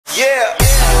Yeah.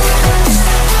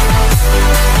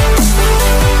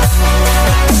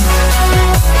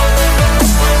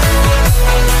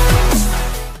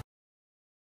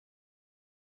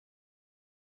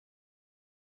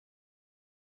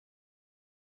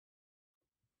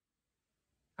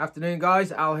 Afternoon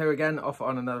guys, Al here again, off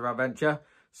on another adventure.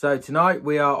 So tonight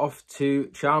we are off to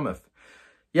Charmouth.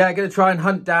 Yeah, going to try and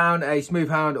hunt down a smooth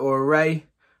hound or a ray.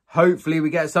 Hopefully we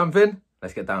get something.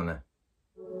 Let's get down there.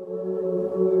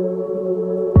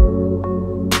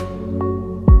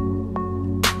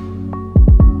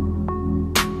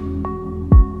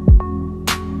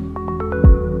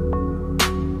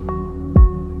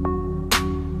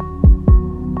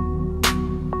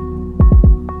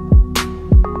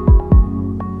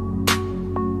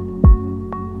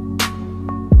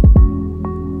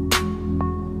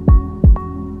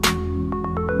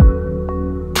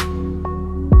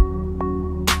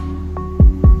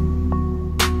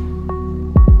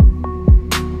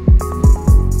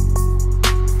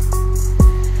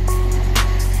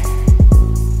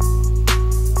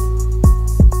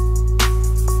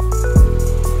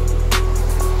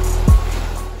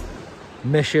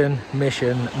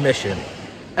 Mission.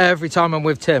 Every time I'm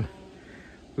with Tim,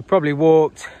 we probably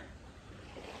walked,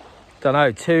 don't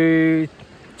know, two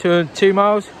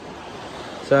miles.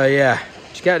 So yeah,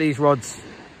 just get these rods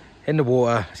in the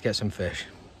water. Let's get some fish.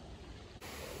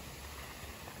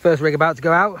 First rig about to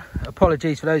go out.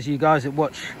 Apologies for those of you guys that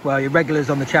watch, well, your regulars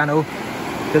on the channel,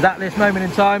 because at this moment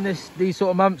in time, these sort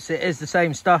of months, it is the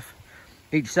same stuff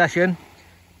each session.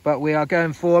 But we are I'm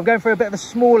going for a bit of a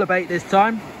smaller bait this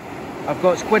time. I've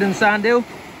got squid and sand eel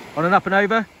on an up and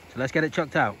over, so let's get it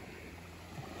chucked out.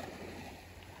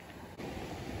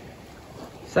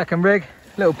 Second rig,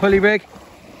 little pulley rig,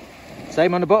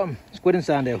 same on the bottom, squid and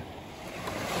sand eel.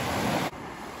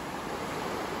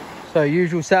 So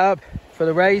usual setup for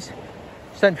the rays,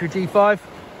 Century G5,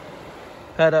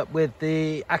 paired up with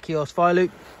the Achios fire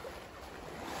loop,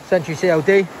 Century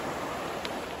CLD,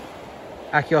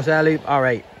 Achios air loop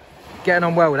R8. Getting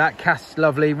on well with that, casts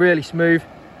lovely, really smooth.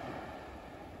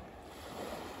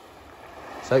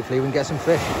 So hopefully we can get some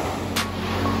fish.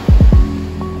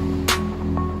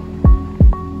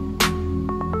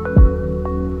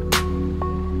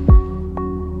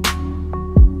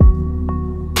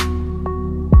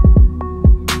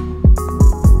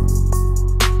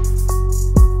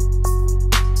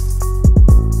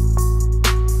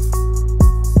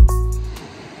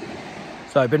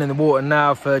 So I've been in the water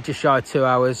now for just shy of 2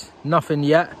 hours. Nothing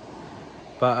yet,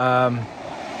 but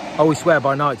I always swear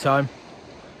by night time.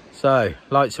 So,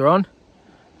 lights are on,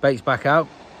 bait's back out,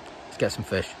 let's get some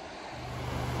fish.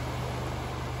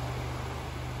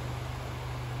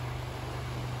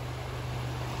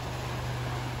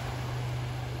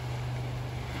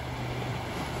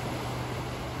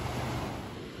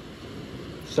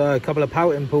 So, a couple of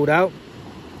pouting pulled out,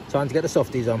 time to get the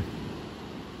softies on.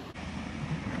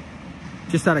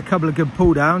 Just had a couple of good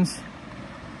pull downs.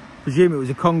 Presume it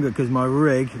was a conger because my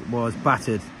rig was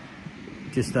battered.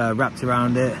 Just wrapped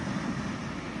around it.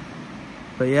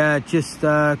 But yeah, just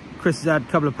Chris has had a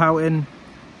couple of pouting,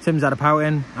 Tim's had a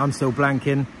pouting, I'm still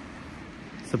blanking.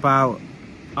 It's about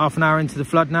half an hour into the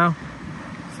flood now,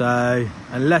 so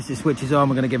unless it switches on,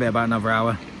 we're going to give it about another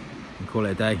hour and call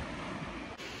it a day.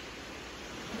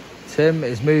 Tim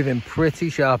is moving pretty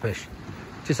sharpish.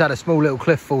 Just had a small little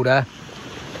cliff fall there.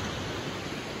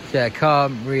 So yeah,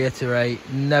 can't reiterate,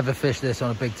 never fish this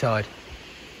on a big tide.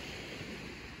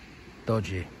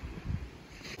 Dodgy.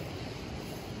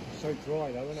 So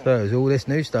dry though, isn't it? So there's all this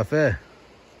new stuff here.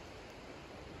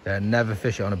 Yeah, never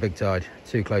fish it on a big tide,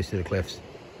 too close to the cliffs.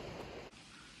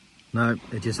 No,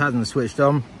 it just hasn't switched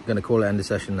on. I'm going to call it end of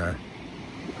session now.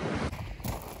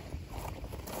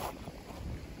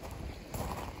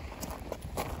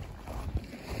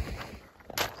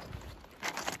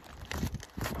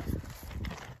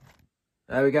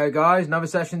 There we go guys, another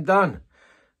session done.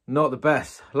 Not the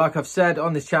best. Like I've said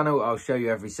on this channel, I'll show you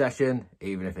every session,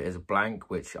 even if it is a blank,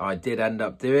 which I did end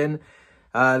up doing.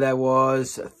 There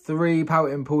was 3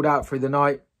 pouting pulled out through the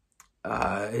night.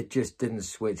 It just didn't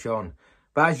switch on.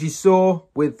 But as you saw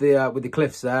with the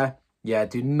cliffs there, yeah,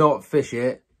 do not fish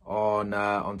it on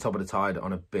top of the tide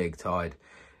on a big tide.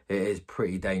 It is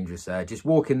pretty dangerous there. Just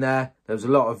walk in there. There's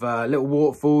a lot of little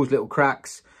waterfalls, little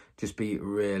cracks. Just be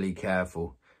really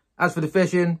careful. As for the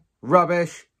fishing,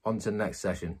 rubbish. On to the next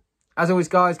session. As always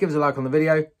guys, give us a like on the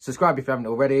video, subscribe if you haven't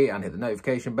already, and hit the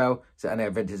notification bell so any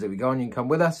adventures that we go on you can come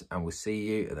with us, and we'll see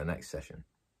you at the next session.